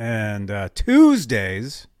 And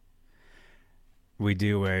Tuesdays, we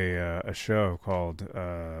do a show called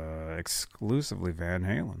exclusively Van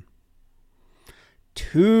Halen.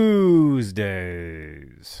 Tuesdays.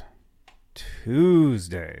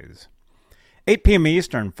 8 p.m.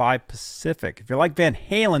 Eastern, 5 Pacific. If you like Van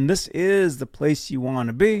Halen, this is the place you want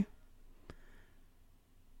to be.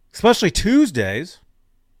 Especially Tuesdays.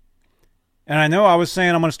 And I know I was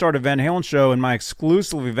saying I'm going to start a Van Halen show in my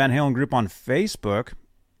exclusively Van Halen group on Facebook.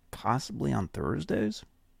 Possibly on Thursdays?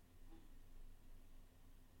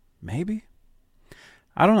 Maybe?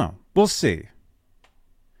 I don't know. We'll see.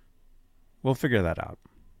 We'll figure that out.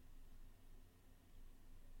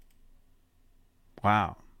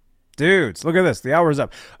 Wow. Dudes, look at this. The hour's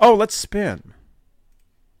up. Oh, let's spin.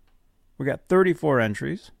 We got 34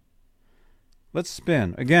 entries. Let's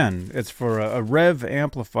spin. Again, it's for a Rev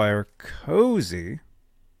amplifier cozy.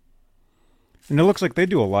 And it looks like they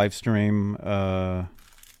do a live stream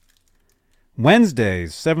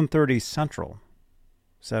Wednesdays, 7:30 Central.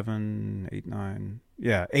 7, 8, 9.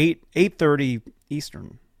 Yeah, 8:30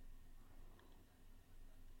 Eastern.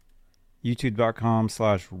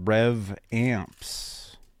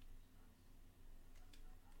 YouTube.com/RevAmps.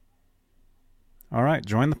 All right,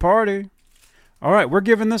 join the party. All right, we're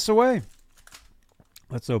giving this away.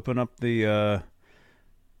 Let's open up the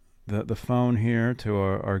phone here to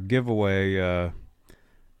our giveaway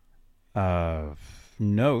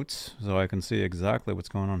notes so I can see exactly what's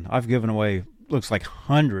going on. I've given away, looks like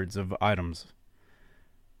hundreds of items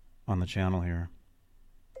on the channel here.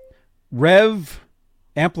 Rev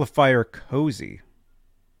Amplifier Cozy.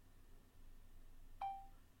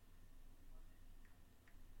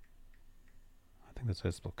 I think that's how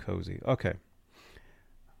it's spelled, cozy. Okay.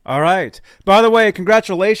 All right. By the way,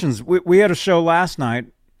 congratulations. We had a show last night.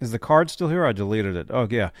 Is the card still here? I deleted it. Oh,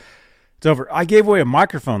 yeah. It's over. I gave away a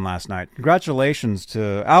microphone last night. Congratulations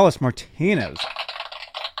to Alice Martinez.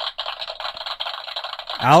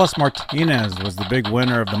 Alice Martinez was the big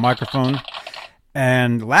winner of the microphone.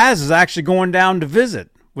 And Laz is actually going down to visit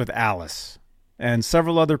with Alice and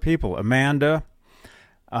several other people. Amanda,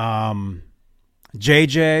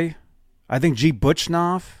 JJ, I think G.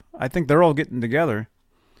 Butchnoff. I think they're all getting together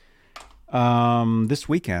this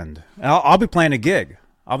weekend. I'll be playing a gig.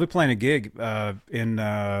 I'll be playing a gig in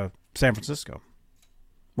San Francisco,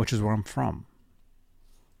 which is where I'm from,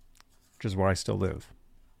 which is where I still live.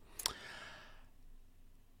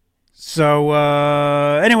 So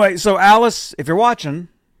anyway, so Alice, if you're watching,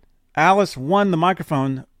 Alice won the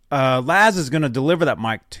microphone. Laz is going to deliver that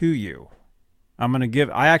mic to you.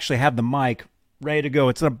 I actually have the mic ready to go.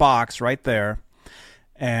 It's in a box right there.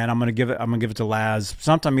 And I'm going to give it to Laz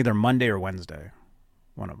sometime either Monday or Wednesday.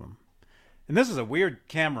 One of them. And this is a weird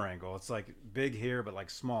camera angle. It's like big here, but like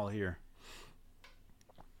small here.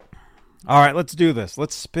 All right, let's do this.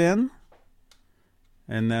 Let's spin.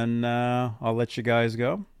 And then I'll let you guys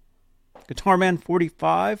go. Guitarman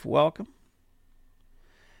 45, welcome.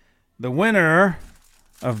 The winner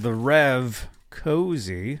of the Rev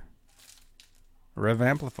Cozy Rev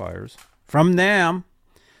amplifiers from NAMM.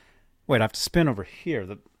 Wait, I have to spin over here.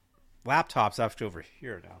 The laptop's actually over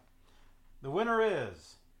here now. The winner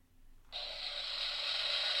is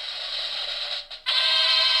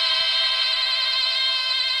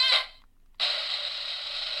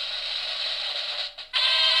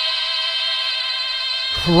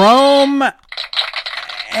Chrome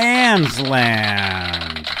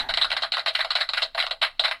Ansland.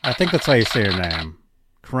 I think that's how you say your name.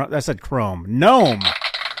 I said Chrome. Gnome.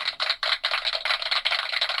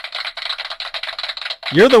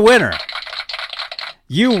 You're the winner.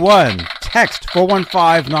 You won. Text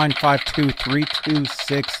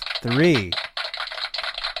 415-952-3263.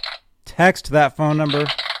 Text that phone number.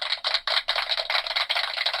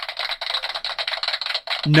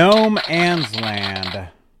 Gnome Ansland.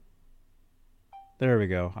 There we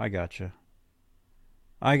go. I got you.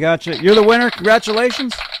 You're the winner.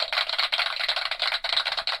 Congratulations.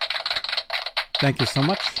 Thank you so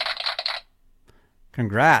much.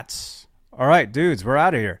 Congrats. All right, dudes, we're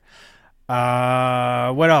out of here.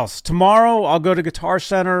 What else? Tomorrow I'll go to Guitar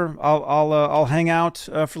Center. I'll hang out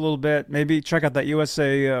for a little bit. Maybe check out that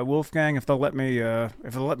USA Wolfgang if they'll let me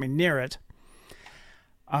near it.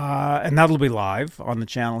 And that'll be live on the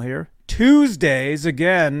channel here. Tuesdays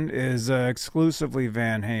again is exclusively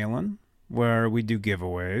Van Halen, where we do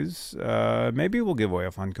giveaways. Maybe we'll give away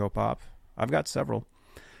a Funko Pop. I've got several.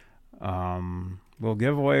 We'll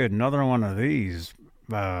give away another one of these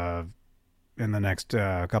in the next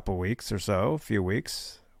couple weeks or so, a few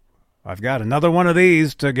weeks. I've got another one of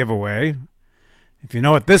these to give away. If you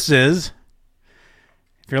know what this is,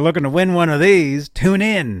 if you're looking to win one of these, tune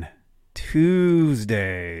in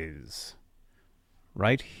Tuesdays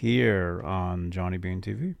right here on Johnny Bean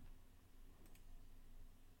TV.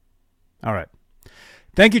 All right.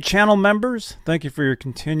 Thank you, channel members. Thank you for your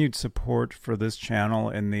continued support for this channel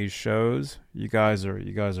and these shows. You guys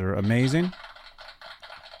are amazing.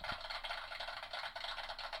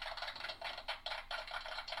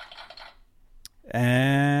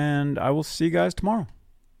 And I will see you guys tomorrow.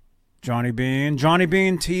 Johnny Bean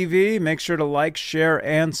TV. Make sure to like, share,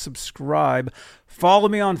 and subscribe. Follow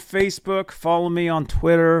me on Facebook. Follow me on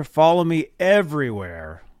Twitter. Follow me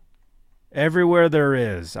everywhere. Everywhere there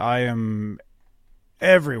is. I am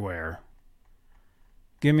everywhere.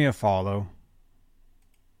 Give me a follow.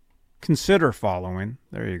 Consider following.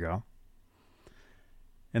 There you go.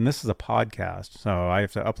 And this is a podcast, so I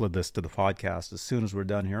have to upload this to the podcast as soon as we're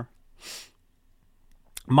done here.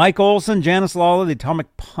 Mike Olson, Janice Lawler, The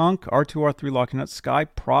Atomic Punk, R2R3 Locking Nut, Sky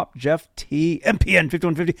Prop, Jeff T, MPN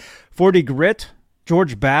 5150, 40 Grit,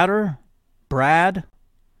 George Batter, Brad,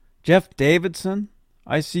 Jeff Davidson.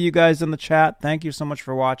 I see you guys in the chat. Thank you so much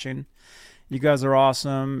for watching. You guys are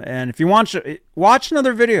awesome. And if you want to watch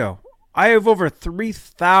another video, I have over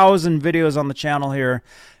 3,000 videos on the channel here.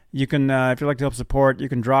 You can, if you'd like to help support, you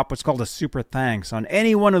can drop what's called a super thanks on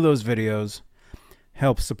any one of those videos.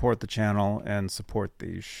 Help support the channel and support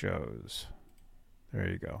these shows. There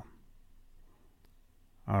you go.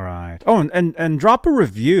 All right. Oh, and drop a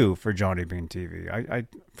review for Johnny Bean TV. I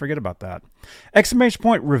forget about that. Exclamation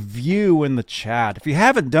point review in the chat. If you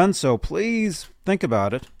haven't done so, please think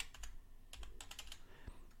about it.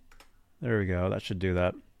 There we go. That should do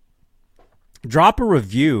that. Drop a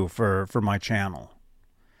review for my channel.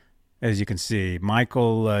 As you can see,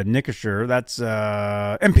 Michael Nickisher, that's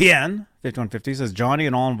MPN 5150, says, Johnny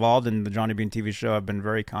and all involved in the Johnny Bean TV show have been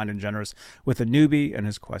very kind and generous with the newbie and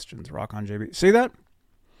his questions. Rock on, JB. See that?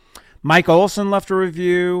 Mike Olson left a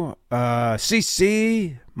review.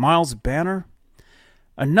 CC, Miles Banner.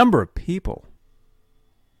 A number of people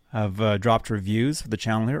have dropped reviews for the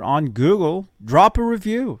channel here. On Google, drop a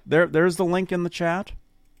review. There's the link in the chat.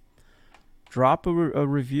 Drop a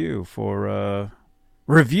review for...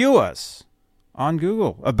 review us on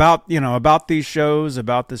Google about these shows,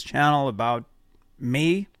 about this channel, about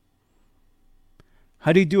me.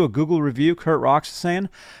 How do you do a Google review? Kurt Rocks is saying.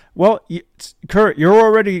 Well, Kurt, you're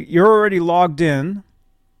already logged in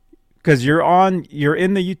because you're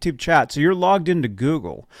in the YouTube chat, so you're logged into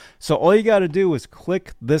Google. So all you got to do is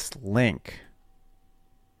click this link.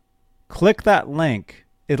 Click that link.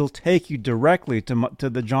 It'll take you directly to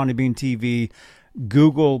the Johnny Bean TV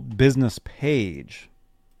Google business page.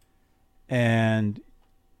 And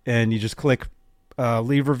you just click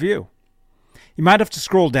leave review. You might have to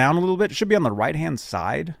scroll down a little bit. It should be on the right-hand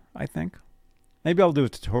side, I think. Maybe I'll do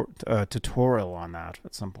a tutorial on that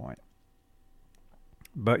at some point.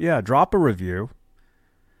 But yeah, drop a review.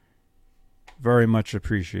 Very much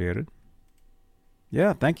appreciated.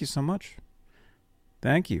 Yeah, thank you so much.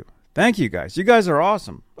 Thank you. Thank you, guys. You guys are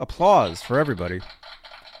awesome. Applause for everybody.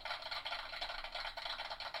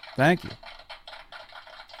 Thank you.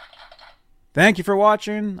 Thank you for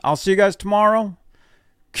watching. I'll see you guys tomorrow.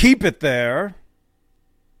 Keep it there.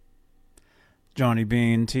 Johnny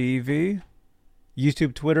Bean TV.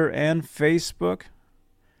 YouTube, Twitter, and Facebook.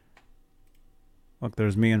 Look,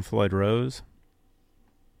 there's me and Floyd Rose.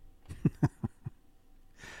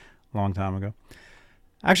 Long time ago.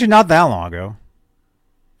 Actually, not that long ago.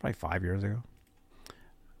 Probably 5 years ago.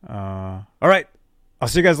 All right. I'll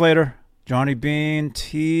see you guys later. Johnny Bean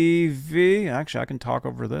TV. Actually, I can talk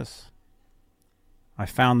over this. I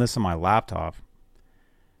found this on my laptop.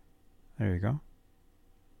 There you go.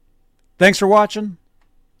 Thanks for watching.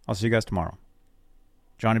 I'll see you guys tomorrow.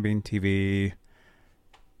 Johnny Bean TV.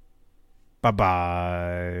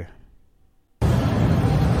 Bye-bye.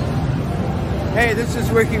 Hey, this is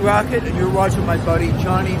Ricky Rocket, and you're watching my buddy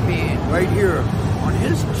Johnny Bean right here on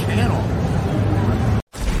his channel.